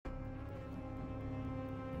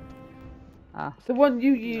Ah. It's the one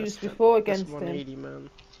you used before against that's 180, man.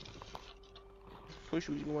 Push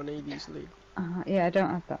using 180 easily. Yeah, I don't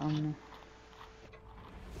have that on me.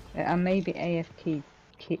 I may be AFK.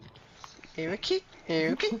 AFK?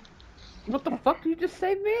 What the fuck did you just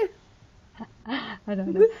say, man? I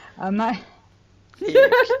don't know. I might.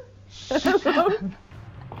 Hello?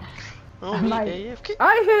 AFK?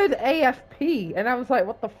 I heard AFP and I was like,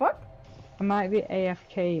 what the fuck? I might be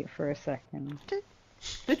AFK for a second. Okay.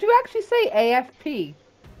 Did you actually say AFP?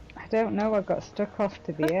 I don't know, I got stuck off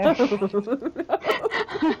to the air.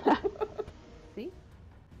 See?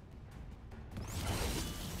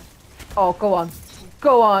 Oh, go on.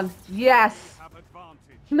 Go on. Yes.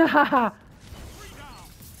 Nah.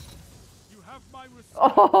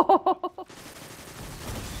 Oh.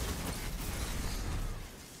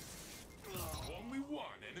 Only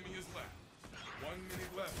one enemy is left. 1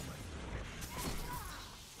 minute left.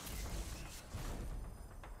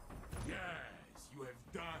 Yes, you have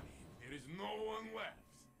done it. There is no one left.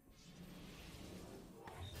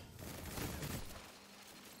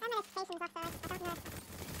 How many stations after? I don't know.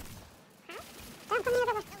 Huh? Don't come near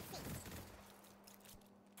the window.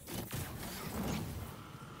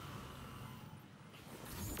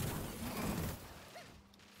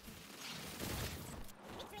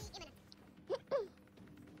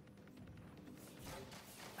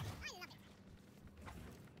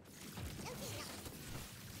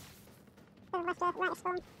 Left or right of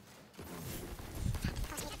spawn.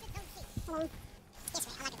 Hello. Yes,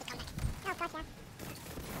 mate, I like a good comeback. Oh, gosh, yeah.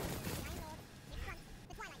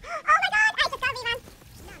 Oh my god! I just got me, man!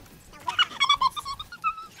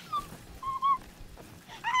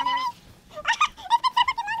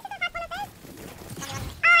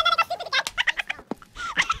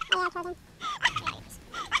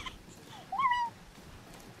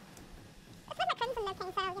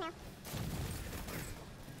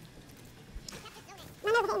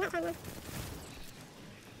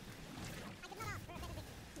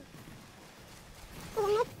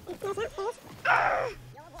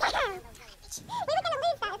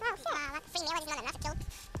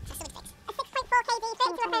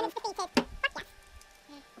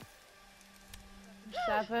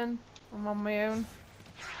 I'm on my own.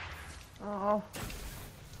 Oh.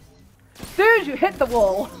 Dude, you hit the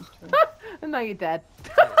wall! And now you're dead.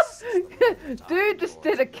 Dude just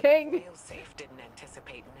did a king. Safe didn't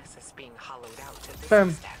anticipate Nessus being hollowed out to this Boom.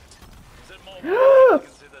 extent. Is it more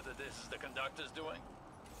consider that this is the conductor's doing?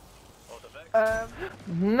 Or the Vex?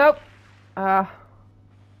 Nope.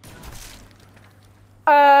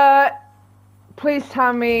 Please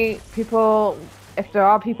tell me, people, if there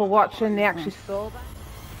are people watching, they actually saw that.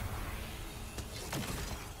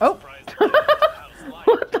 Oh!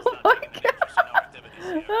 What the fuck?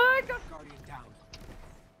 I got...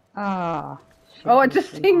 Ah. Oh, I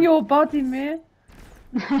just seen your body, man.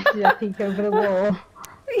 Did I peek over the wall?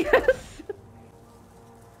 Yes.